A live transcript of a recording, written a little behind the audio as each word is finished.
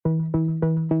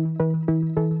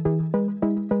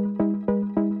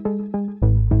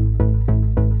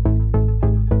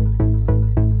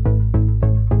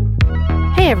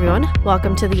everyone,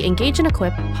 welcome to the Engage and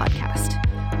Equip podcast.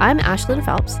 I'm Ashlyn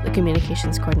Phelps, the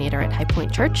communications coordinator at High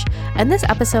Point Church, and this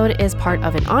episode is part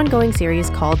of an ongoing series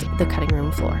called The Cutting Room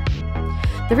Floor.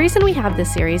 The reason we have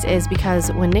this series is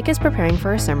because when Nick is preparing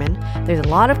for a sermon, there's a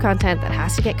lot of content that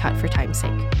has to get cut for time's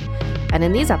sake. And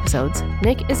in these episodes,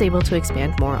 Nick is able to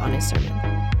expand more on his sermon.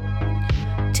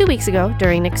 2 weeks ago,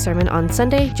 during Nick's sermon on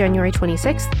Sunday, January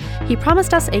 26th, he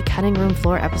promised us a Cutting Room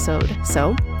Floor episode,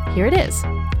 so here it is.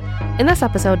 In this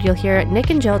episode, you'll hear Nick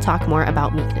and Jill talk more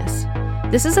about meekness.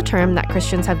 This is a term that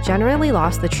Christians have generally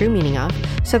lost the true meaning of,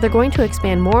 so they're going to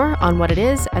expand more on what it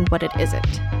is and what it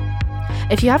isn't.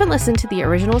 If you haven't listened to the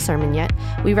original sermon yet,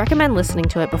 we recommend listening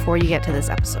to it before you get to this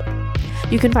episode.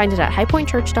 You can find it at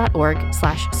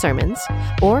highpointchurch.org/sermons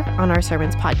or on our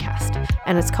sermons podcast,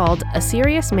 and it's called A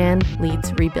Serious Man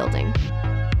Leads Rebuilding.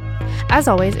 As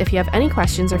always, if you have any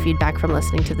questions or feedback from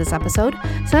listening to this episode,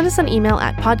 send us an email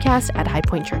at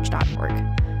podcast@highpointchurch.org.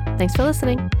 Thanks for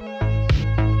listening.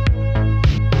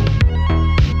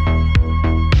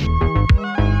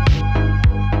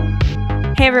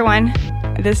 Hey everyone,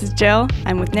 this is Jill.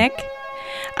 I'm with Nick.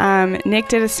 Nick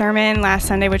did a sermon last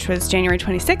Sunday, which was January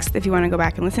 26th, if you want to go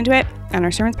back and listen to it, on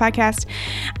our sermons podcast,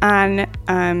 on,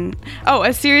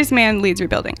 A Serious Man Leads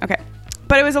Rebuilding. Okay.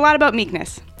 But it was a lot about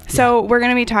meekness. So we're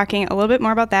going to be talking a little bit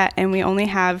more about that, and we only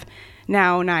have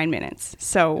now 9 minutes.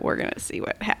 So we're going to see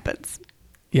what happens.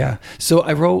 Yeah. So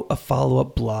I wrote a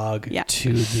follow-up blog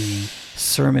to the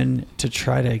sermon to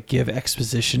try to give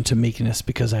exposition to meekness,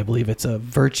 because I believe it's a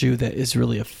virtue that is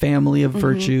really a family of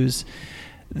virtues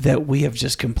that we have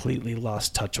just completely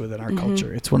lost touch with in our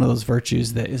culture. It's one of those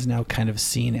virtues that is now kind of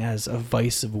seen as a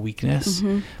vice of weakness,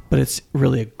 but it's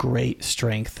really a great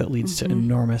strength that leads to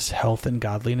enormous health and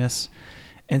godliness.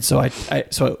 And so I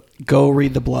go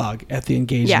read the blog at the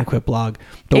Engage and Equip blog.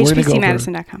 But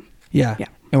HBCMadison.com. Yeah. And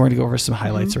we're going to go over some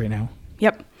highlights right now.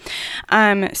 Yep.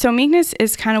 So meekness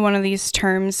is kind of one of these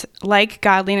terms, like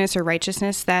godliness or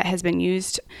righteousness, that has been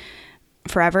used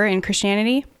forever in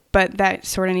Christianity, but that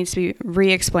sort of needs to be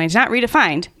re-explained. Not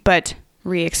redefined, but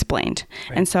re-explained.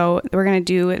 Right. And so we're going to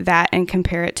do that and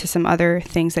compare it to some other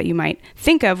things that you might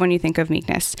think of when you think of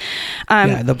meekness.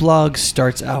 The blog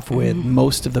starts off with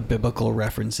most of the biblical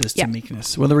references to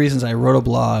meekness. One of the reasons I wrote a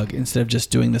blog instead of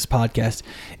just doing this podcast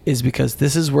is because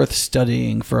this is worth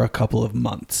studying for a couple of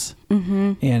months.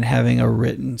 And having a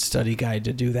written study guide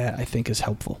to do that, I think, is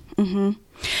helpful.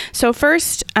 So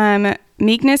first,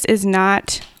 meekness is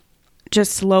not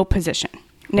just low position.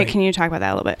 Nick, can you talk about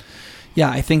that a little bit? Yeah,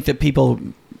 I think that people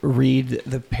read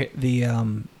the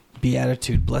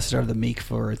Beatitude, blessed are the meek,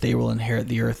 for they will inherit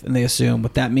the earth, and they assume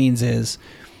what that means is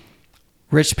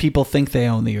rich people think they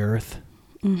own the earth,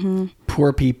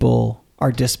 poor people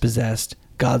are dispossessed,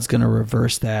 God's going to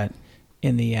reverse that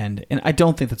in the end. And I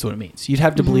don't think that's what it means. You'd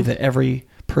have to believe that every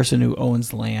person who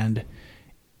owns land,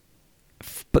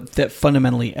 but that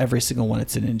fundamentally every single one,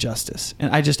 it's an injustice.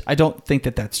 And I don't think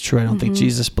that that's true. I don't think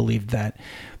Jesus believed that,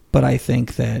 but I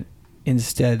think that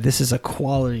instead, this is a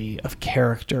quality of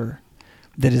character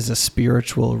that is a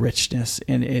spiritual richness,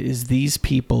 and it is these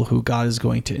people who God is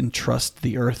going to entrust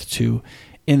the earth to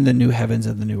in the new heavens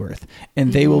and the new earth.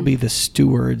 And they will be the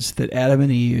stewards that Adam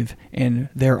and Eve and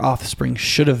their offspring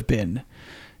should have been,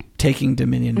 taking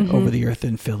dominion over the earth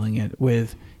and filling it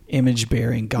with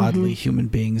image-bearing, godly human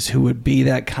beings who would be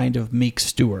that kind of meek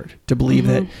steward, to believe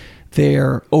that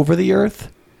they're over the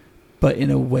earth, but in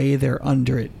a way they're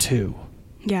under it too.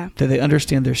 Yeah, that they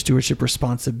understand their stewardship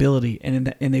responsibility,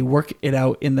 and they work it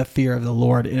out in the fear of the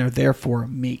Lord, and are therefore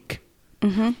meek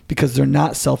because they're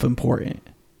not self-important,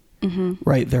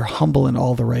 right? They're humble in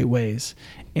all the right ways,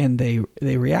 and they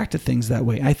react to things that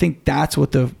way. I think that's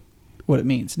what it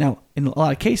means. Now, in a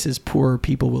lot of cases, poor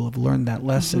people will have learned that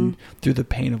lesson through the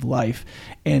pain of life,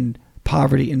 and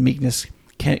poverty and meekness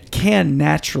can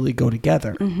naturally go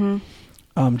together.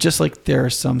 Just like there are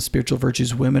some spiritual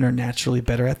virtues women are naturally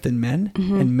better at than men,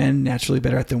 and men naturally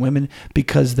better at than women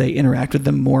because they interact with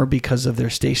them more because of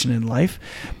their station in life.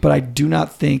 But I do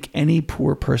not think any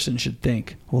poor person should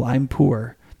think, well, I'm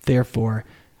poor, therefore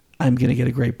I'm going to get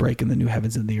a great break in the new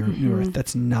heavens and the new earth.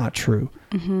 That's not true.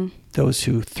 Those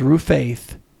who, through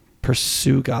faith,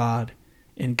 pursue God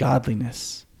in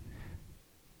godliness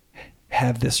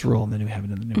have this role in the new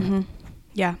heaven and the new earth.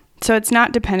 Yeah. So it's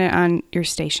not dependent on your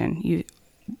station.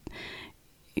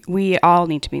 We all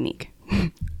need to be meek.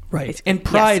 Right. Basically. And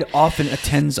pride often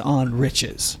attends on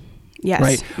riches. Yes.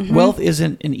 Right. Wealth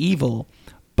isn't an evil,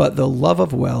 but the love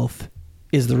of wealth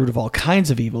is the root of all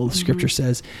kinds of evil, the scripture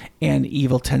says, and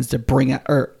evil tends to bring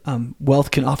out,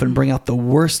 wealth can often bring out the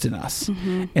worst in us.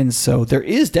 And so there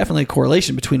is definitely a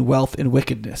correlation between wealth and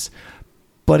wickedness.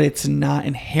 but it's not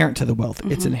inherent to the wealth.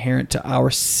 It's inherent to our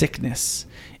sickness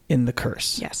in the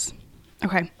curse. Yes.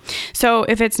 Okay. So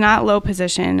if it's not low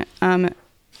position,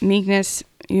 meekness,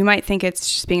 you might think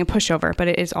it's just being a pushover, but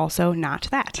it is also not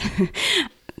that.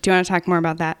 Do you want to talk more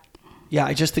about that? Yeah,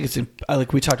 I just think it's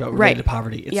like we talked about related to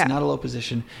poverty. It's not a low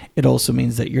position. It also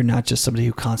means that you're not just somebody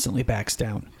who constantly backs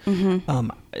down.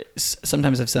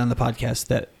 Sometimes I've said on the podcast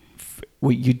that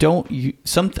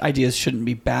some ideas shouldn't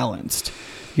be balanced.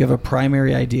 You have a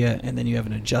primary idea and then you have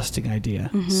an adjusting idea.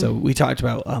 So we talked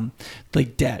about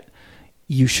like debt.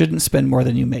 You shouldn't spend more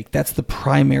than you make. That's the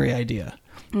primary idea.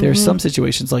 There's some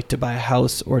situations like to buy a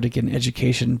house or to get an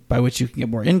education by which you can get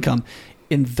more income.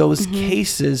 In those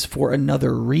cases, for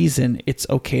another reason, it's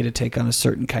okay to take on a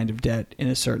certain kind of debt in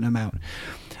a certain amount.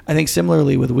 I think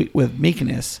similarly with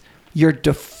meekness, your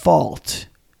default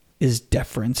is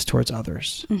deference towards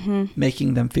others,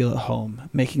 making them feel at home,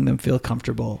 making them feel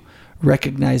comfortable,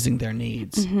 recognizing their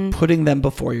needs, putting them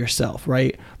before yourself,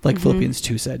 right? Like Philippians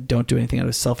 2 said, don't do anything out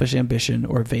of selfish ambition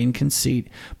or vain conceit,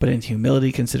 but in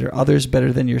humility consider others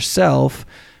better than yourself.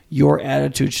 Your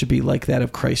attitude should be like that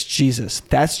of Christ Jesus.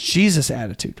 That's Jesus'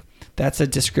 attitude. That's a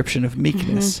description of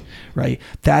meekness, right?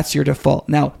 That's your default.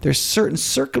 Now, there's certain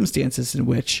circumstances in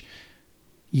which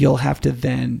you'll have to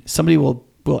then, somebody will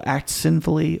act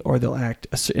sinfully or they'll act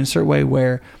in a certain way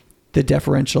where the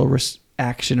deferential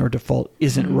action or default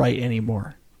isn't right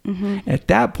anymore. And at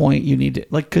that point, you need to,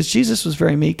 like, because Jesus was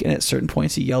very meek, and at certain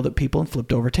points he yelled at people and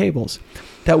flipped over tables.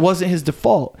 That wasn't his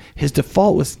default. His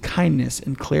default was kindness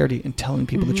and clarity and telling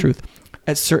people the truth.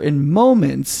 At certain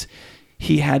moments,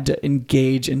 he had to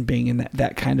engage in being in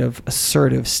that kind of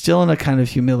assertive, still in a kind of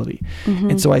humility.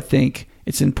 And so I think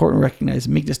it's important to recognize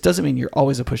meekness doesn't mean you're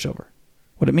always a pushover.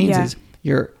 What it means is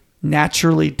you're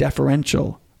naturally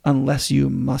deferential unless you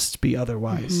must be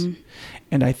otherwise.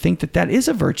 And I think that is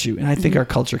a virtue. And I think our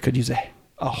culture could use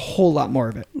a whole lot more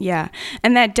of it. Yeah.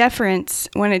 And that deference,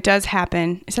 when it does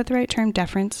happen, is that the right term?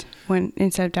 Deference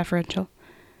instead of deferential?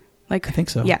 Like, I think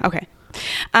so. Yeah. Okay.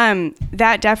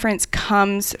 That deference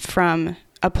comes from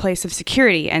a place of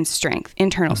security and strength,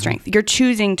 internal strength. You're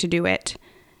choosing to do it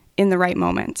in the right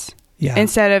moments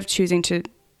instead of choosing to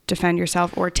defend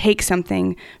yourself or take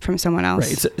something from someone else.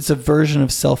 Right. It's a version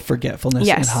of self-forgetfulness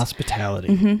and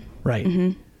hospitality.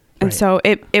 Right. And so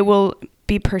it will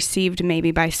be perceived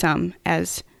maybe by some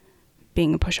as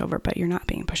being a pushover, but you're not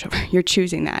being a pushover. You're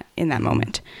choosing that in that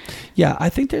moment. Yeah. I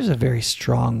think there's a very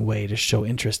strong way to show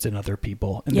interest in other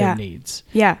people and their needs.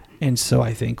 Yeah. And so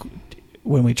I think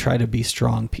when we try to be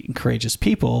strong and courageous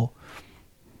people,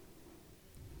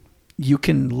 you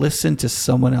can listen to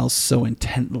someone else so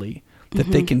intently that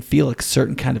they can feel a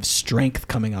certain kind of strength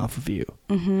coming off of you.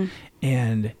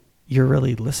 And you're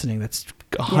really listening. That's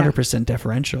 100%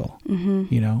 deferential,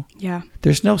 you know? Yeah.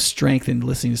 There's no strength in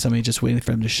listening to somebody just waiting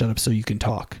for them to shut up so you can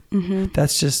talk.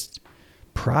 That's just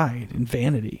pride and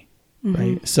vanity,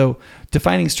 right? So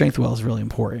defining strength well is really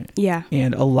important. Yeah.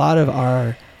 And a lot of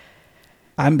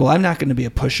I'm not going to be a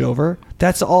pushover.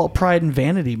 That's all pride and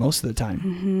vanity most of the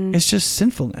time. It's just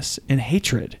sinfulness and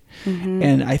hatred.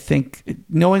 And I think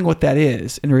knowing what that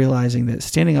is and realizing that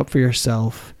standing up for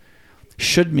yourself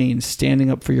should mean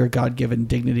standing up for your God-given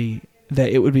dignity,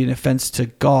 that it would be an offense to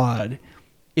God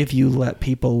if you let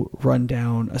people run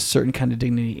down a certain kind of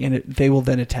dignity and they will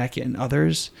then attack it in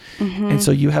others. And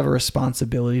so you have a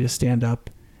responsibility to stand up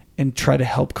and try to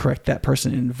help correct that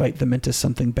person and invite them into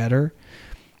something better.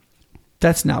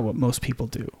 That's not what most people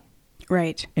do.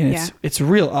 Right. And it's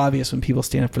real obvious when people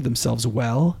stand up for themselves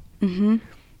well. You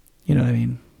know what I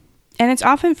mean? And it's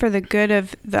often for the good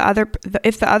of the other,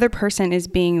 if the other person is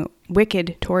being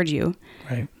wicked toward you,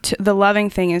 right? The loving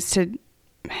thing is to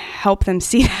help them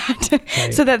see that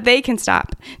so that they can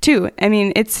stop too. I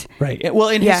mean, it's right. Well,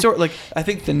 in like, I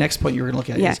think the next point you're going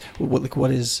to look at is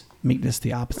what is meekness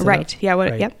the opposite right. of? Yeah.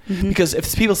 What? Right? Yep. Because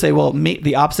if people say, well,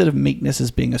 the opposite of meekness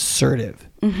is being assertive,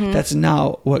 that's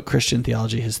not what Christian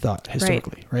theology has thought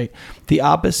historically, right? The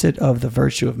opposite of the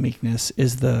virtue of meekness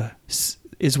is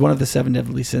one of the 7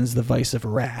 deadly sins, the vice of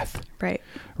wrath.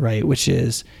 Right. Which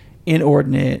is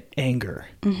inordinate anger.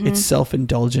 It's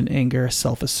self-indulgent anger,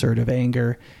 self-assertive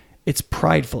anger. It's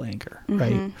prideful anger,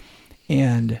 right?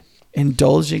 And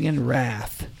indulging in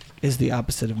wrath is the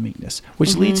opposite of meekness,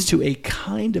 which leads to a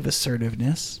kind of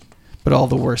assertiveness, but all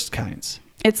the worst kinds.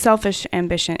 It's selfish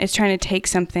ambition. It's trying to take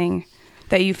something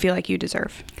that you feel like you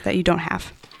deserve, that you don't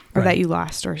have, or that you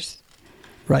lost, or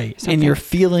right. something. And your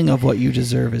feeling of what you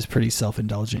deserve is pretty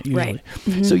self-indulgent usually.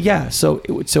 Right.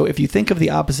 So if you think of the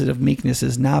opposite of meekness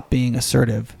as not being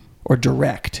assertive or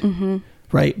direct,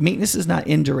 right? Meekness is not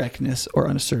indirectness or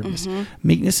unassertiveness.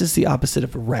 Meekness is the opposite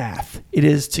of wrath. It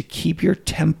is to keep your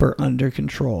temper under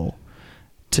control,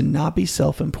 to not be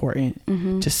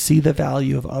self-important, to see the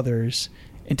value of others,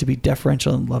 and to be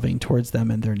deferential and loving towards them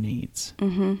and their needs,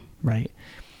 right?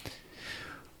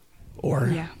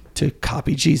 Or to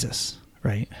copy Jesus,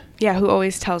 right? Yeah, who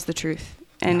always tells the truth.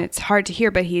 And it's hard to hear,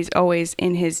 but he's always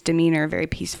in his demeanor very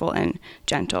peaceful and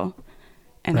gentle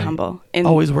and humble. And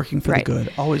always working for the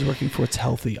good, always working for what's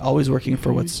healthy, always working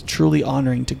for what's truly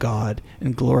honoring to God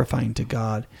and glorifying to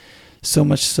God. So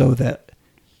much so that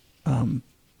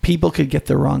people could get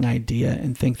the wrong idea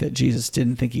and think that Jesus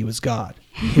didn't think he was God.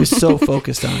 He was so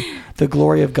focused on the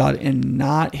glory of God and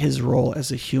not his role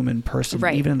as a human person,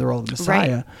 even in the role of the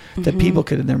Messiah, that people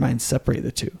could in their minds separate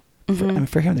the two.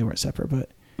 For him, they weren't separate, but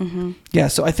yeah.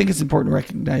 So I think it's important to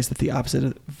recognize that the opposite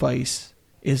of vice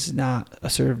is not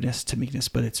assertiveness to meekness,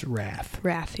 but it's wrath.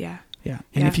 Wrath, yeah.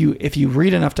 And if you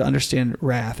read enough to understand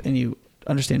wrath and you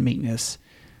understand meekness,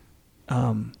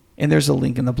 and there's a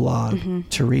link in the blog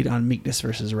to read on meekness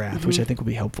versus wrath, which I think will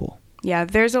be helpful. Yeah,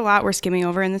 there's a lot we're skimming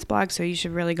over in this blog, so you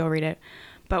should really go read it.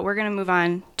 But we're going to move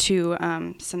on to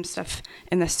some stuff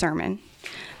in the sermon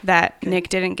that Nick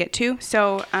didn't get to.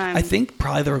 So I think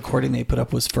probably the recording they put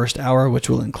up was first hour, which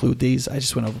will include these. I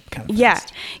just went over kind of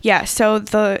fast. Yeah. So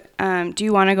the do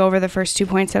you want to go over the first 2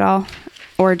 points at all,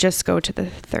 or just go to the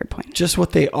third point? Just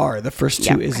what they are. The first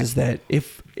two is that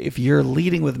if you're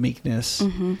leading with meekness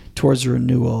towards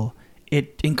renewal,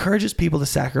 it encourages people to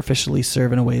sacrificially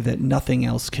serve in a way that nothing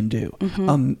else can do.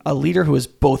 A leader who is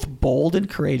both bold and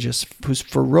courageous, who's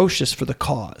ferocious for the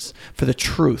cause, for the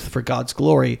truth, for God's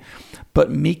glory, but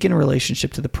meek in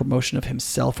relationship to the promotion of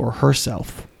himself or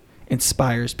herself,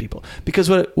 inspires people. Because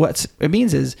what it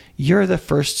means is you're the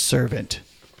first servant,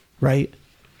 right?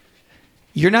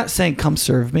 You're not saying, come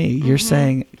serve me. You're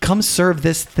saying, come serve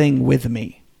this thing with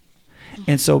me.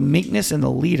 And so meekness in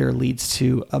the leader leads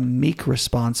to a meek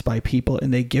response by people,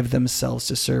 and they give themselves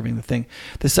to serving the thing.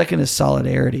 The second is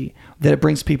solidarity, that it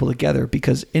brings people together,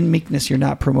 because in meekness, you're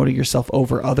not promoting yourself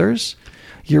over others.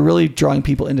 You're really drawing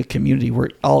people into community. We're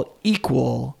all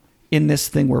equal in this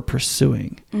thing we're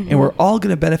pursuing, and we're all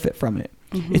going to benefit from it.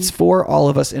 It's for all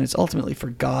of us, and it's ultimately for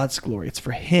God's glory. It's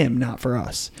for him, not for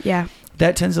us. Yeah.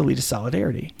 That tends to lead to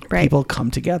solidarity. Right. People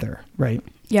come together, right?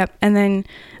 Yep. And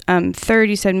then third,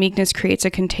 you said meekness creates a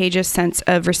contagious sense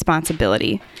of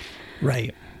responsibility.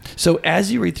 Right. So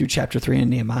as you read through chapter 3 in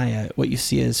Nehemiah, what you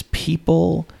see is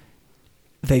people,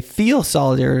 they feel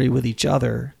solidarity with each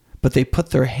other, but they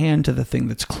put their hand to the thing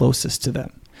that's closest to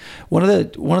them. One of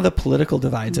the political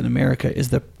divides in America is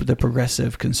the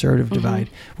progressive conservative divide,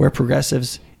 where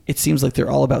progressives, it seems like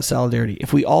they're all about solidarity.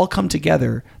 If we all come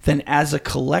together, then as a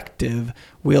collective,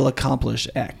 we'll accomplish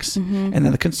X. And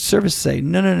then the conservatives say,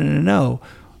 no.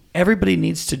 Everybody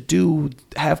needs to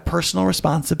have personal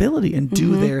responsibility and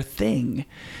do their thing.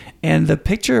 And the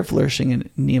picture of flourishing in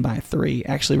Nehemiah 3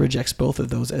 actually rejects both of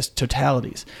those as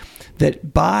totalities.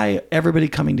 That by everybody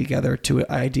coming together to an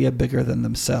idea bigger than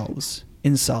themselves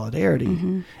in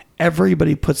solidarity,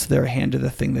 everybody puts their hand to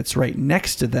the thing that's right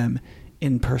next to them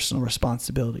in personal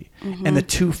responsibility. And the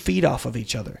two feed off of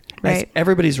each other. Right. As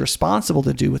everybody's responsible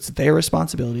to do what's their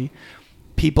responsibility,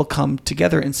 people come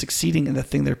together in succeeding in the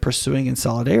thing they're pursuing in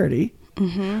solidarity.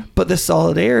 But the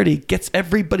solidarity gets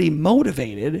everybody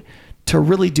motivated to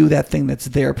really do that thing that's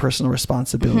their personal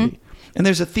responsibility. And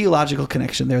there's a theological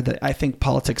connection there that I think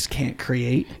politics can't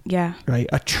create. Yeah. Right?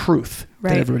 A truth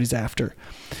that everybody's after.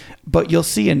 But you'll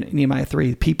see in Nehemiah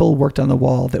 3, people worked on the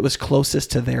wall that was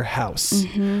closest to their house.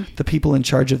 The people in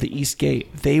charge of the east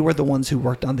gate, they were the ones who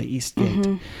worked on the east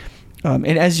gate. And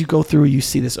as you go through, you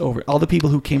see this over. All the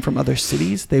people who came from other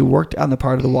cities, they worked on the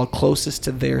part of the wall closest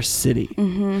to their city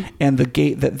and the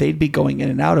gate that they'd be going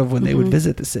in and out of when they would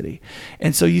visit the city.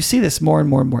 And so you see this more and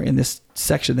more and more in this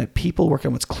section, that people work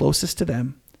on what's closest to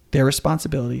them, their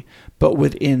responsibility, but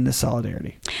within the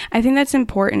solidarity. I think that's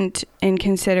important in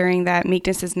considering that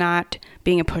meekness is not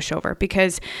being a pushover,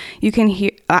 because you can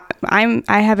hear,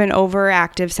 I have an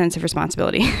overactive sense of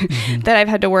responsibility that I've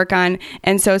had to work on.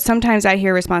 And so sometimes I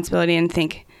hear responsibility and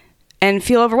think and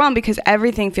feel overwhelmed because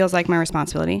everything feels like my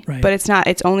responsibility, but it's not.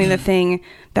 It's only the thing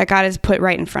that God has put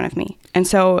right in front of me. And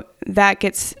so that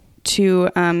gets to,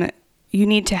 you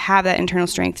need to have that internal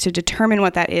strength to determine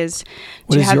what that is.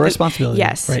 What is your responsibility?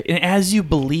 Yes. Right. And as you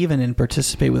believe in and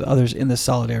participate with others in the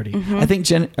solidarity, I think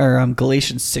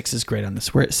Galatians 6 is great on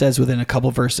this, where it says within a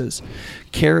couple verses,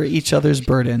 carry each other's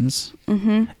burdens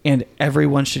and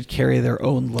everyone should carry their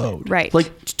own load. Right.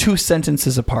 Like 2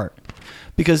 sentences apart.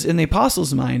 Because in the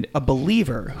apostles' mind, a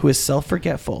believer who is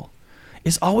self-forgetful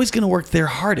is always going to work their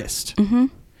hardest.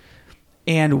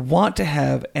 and want to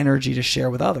have energy to share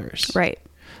with others. Right.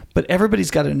 But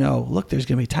everybody's got to know, look, there's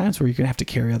going to be times where you're going to have to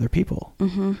carry other people.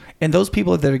 Mm-hmm. And those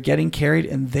people that are getting carried,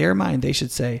 in their mind, they should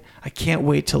say, I can't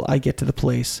wait till I get to the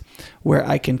place where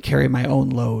I can carry my own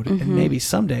load and maybe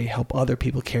someday help other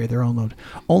people carry their own load.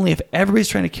 Only if everybody's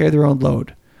trying to carry their own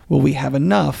load will we have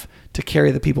enough to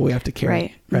carry the people we have to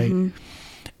carry. Right. Mm-hmm.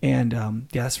 And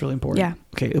yeah, that's really important. Yeah.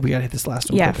 Okay, we got to hit this last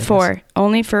one. Yeah, quick, 4.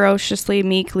 Only ferociously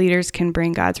meek leaders can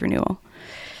bring God's renewal.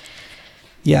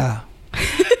 Yeah.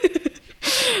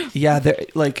 Yeah,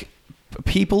 like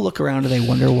people look around and they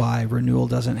wonder why renewal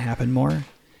doesn't happen more.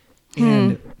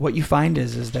 And what you find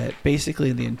is that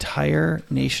basically the entire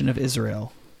nation of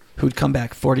Israel, who'd come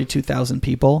back 42,000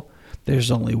 people, there's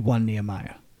only one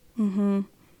Nehemiah. Mm-hmm.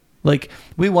 Like,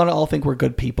 we want to all think we're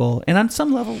good people. And on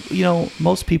some level, you know,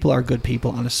 most people are good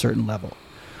people on a certain level.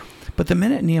 But the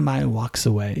minute Nehemiah walks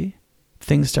away,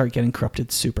 things start getting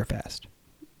corrupted super fast.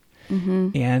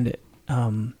 Mm-hmm. And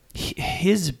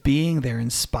his being there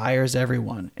inspires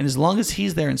everyone. And as long as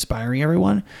he's there inspiring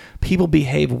everyone, people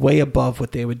behave way above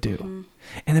what they would do. Mm-hmm.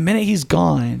 And the minute he's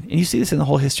gone, and you see this in the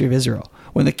whole history of Israel,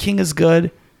 when the king is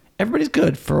good, everybody's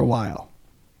good for a while,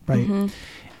 right? Mm-hmm.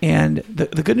 And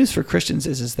the good news for Christians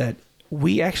is that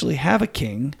we actually have a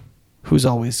king who's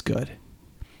always good.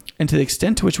 And to the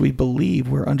extent to which we believe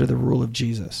we're under the rule of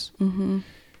Jesus,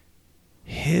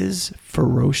 his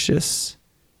ferocious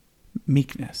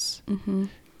meekness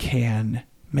can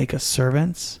make us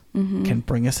servants, can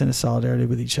bring us into solidarity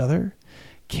with each other,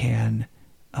 can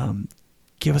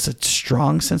give us a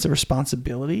strong sense of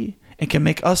responsibility, and can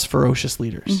make us ferocious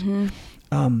leaders.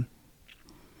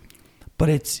 But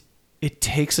it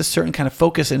takes a certain kind of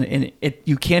focus, and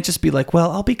you can't just be like, well,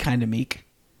 I'll be kind of meek.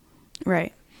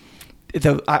 Right.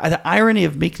 The irony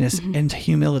of meekness and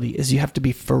humility is you have to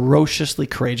be ferociously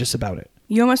courageous about it.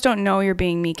 You almost don't know you're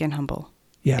being meek and humble.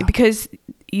 Yeah. Because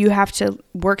you have to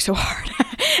work so hard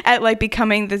at like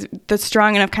becoming the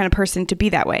strong enough kind of person to be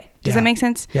that way. Does that make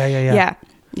sense? Yeah.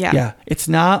 It's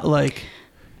not like,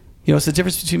 you know, it's the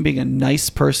difference between being a nice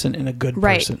person and a good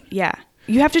person. Right. Yeah.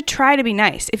 You have to try to be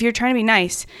nice. If you're trying to be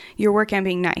nice, you're working on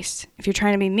being nice. If you're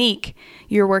trying to be meek,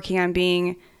 you're working on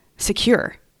being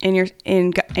secure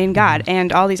in God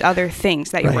and all these other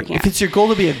things that you're working on. If it's your goal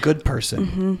to be a good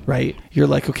person, right? You're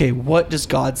like, okay, what does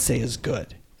God say is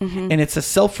good? And it's a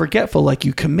self-forgetful, like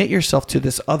you commit yourself to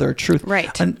this other truth.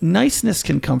 Right. And niceness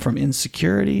can come from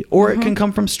insecurity, or it can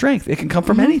come from strength. It can come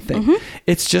from anything.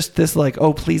 It's just this like,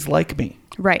 oh, please like me.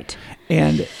 Right.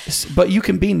 But you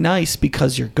can be nice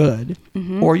because you're good,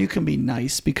 or you can be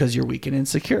nice because you're weak and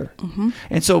insecure.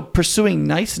 And so pursuing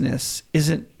niceness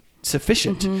isn't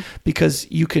sufficient because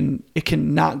it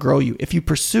can not grow you. If you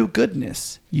pursue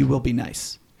goodness, you will be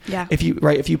nice. Yeah. If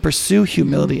you pursue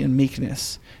humility and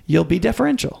meekness, you'll be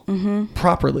deferential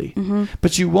properly,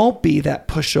 but you won't be that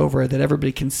pushover that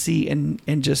everybody can see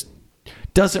and just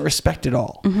doesn't respect at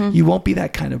all. You won't be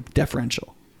that kind of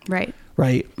deferential. Right.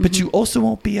 Right. But you also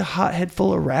won't be a hothead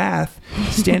full of wrath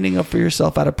standing up for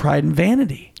yourself out of pride and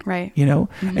vanity. Right. You know?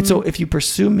 And so if you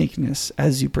pursue meekness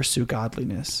as you pursue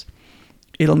godliness,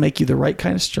 it'll make you the right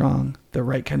kind of strong, the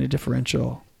right kind of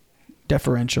deferential,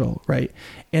 right?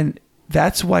 And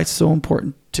that's why it's so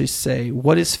important to say,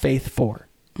 what is faith for?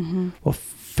 Well,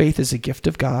 faith is a gift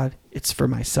of God. It's for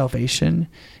my salvation.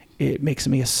 It makes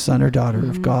me a son or daughter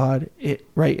of God. It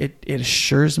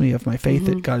assures me of my faith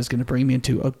that God is going to bring me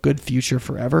into a good future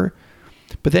forever.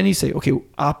 But then you say, okay,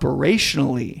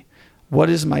 operationally,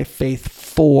 what is my faith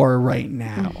for right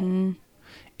now?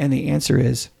 And the answer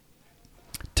is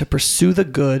to pursue the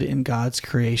good in God's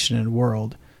creation and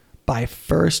world by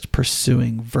first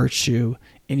pursuing virtue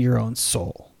in your own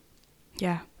soul.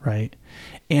 Yeah. Right.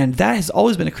 And that has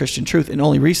always been a Christian truth. And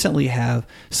only recently have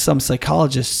some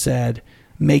psychologists said,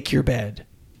 make your bed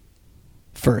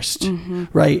first,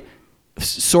 right?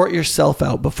 Sort yourself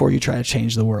out before you try to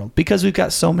change the world. Because we've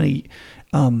got so many,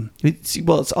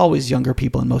 it's always younger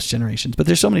people in most generations, but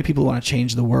there's so many people who want to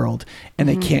change the world and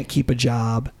they can't keep a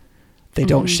job. They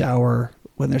don't shower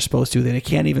when they're supposed to. They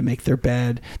can't even make their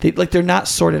bed. They're not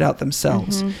sorted out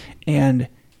themselves. And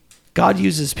God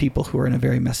uses people who are in a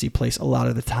very messy place a lot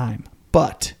of the time.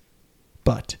 But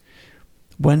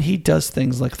when he does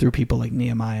things like through people like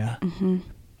Nehemiah,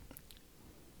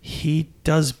 he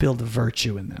does build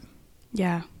virtue in them.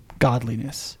 Yeah.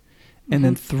 Godliness. And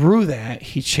then through that,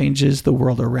 he changes the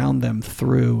world around them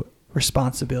through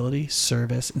responsibility,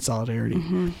 service, and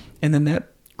solidarity. And then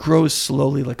that grows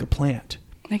slowly like a plant.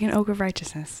 Like an oak of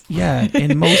righteousness. Yeah.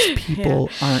 And most people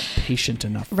aren't patient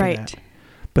enough for that.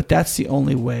 But that's the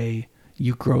only way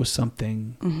you grow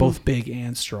something both big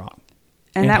and strong.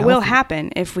 And that will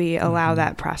happen if we allow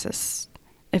that process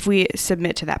if we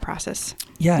submit to that process.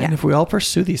 Yeah. And if we all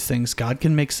pursue these things, God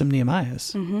can make some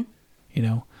Nehemiahs, you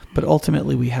know, but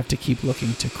ultimately we have to keep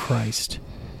looking to Christ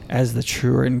as the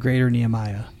truer and greater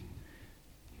Nehemiah,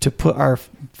 to put our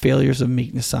failures of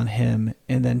meekness on him,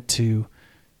 and then to,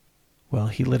 well,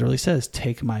 he literally says,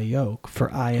 take my yoke,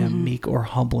 for I am meek or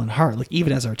humble in heart. Like,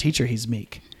 even as our teacher, he's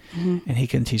meek, and he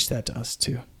can teach that to us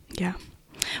too. Yeah.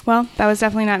 Well, that was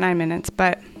definitely not 9 minutes,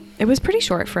 but it was pretty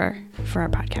short for our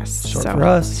podcast. Short for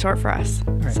us. Short for us.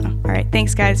 All right. All right.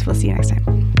 Thanks, guys. We'll see you next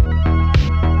time.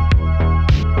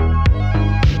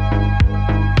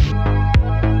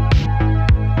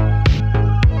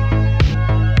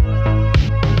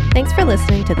 Thanks for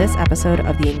listening to this episode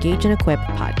of the Engage and Equip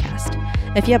podcast.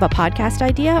 If you have a podcast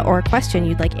idea or a question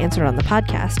you'd like answered on the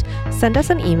podcast, send us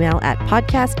an email at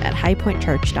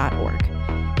podcast@highpointchurch.org.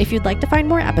 If you'd like to find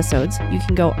more episodes, you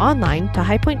can go online to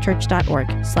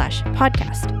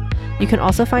highpointchurch.org/podcast. You can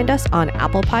also find us on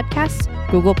Apple Podcasts,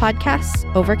 Google Podcasts,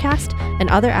 Overcast, and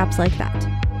other apps like that.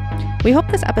 We hope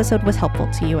this episode was helpful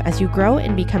to you as you grow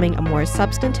in becoming a more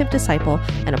substantive disciple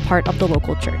and a part of the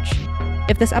local church.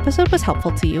 If this episode was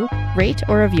helpful to you, rate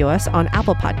or review us on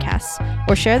Apple Podcasts,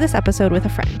 or share this episode with a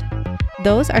friend.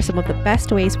 Those are some of the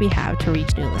best ways we have to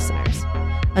reach new listeners.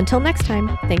 Until next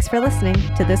time, thanks for listening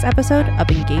to this episode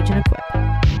of Engage and Equip.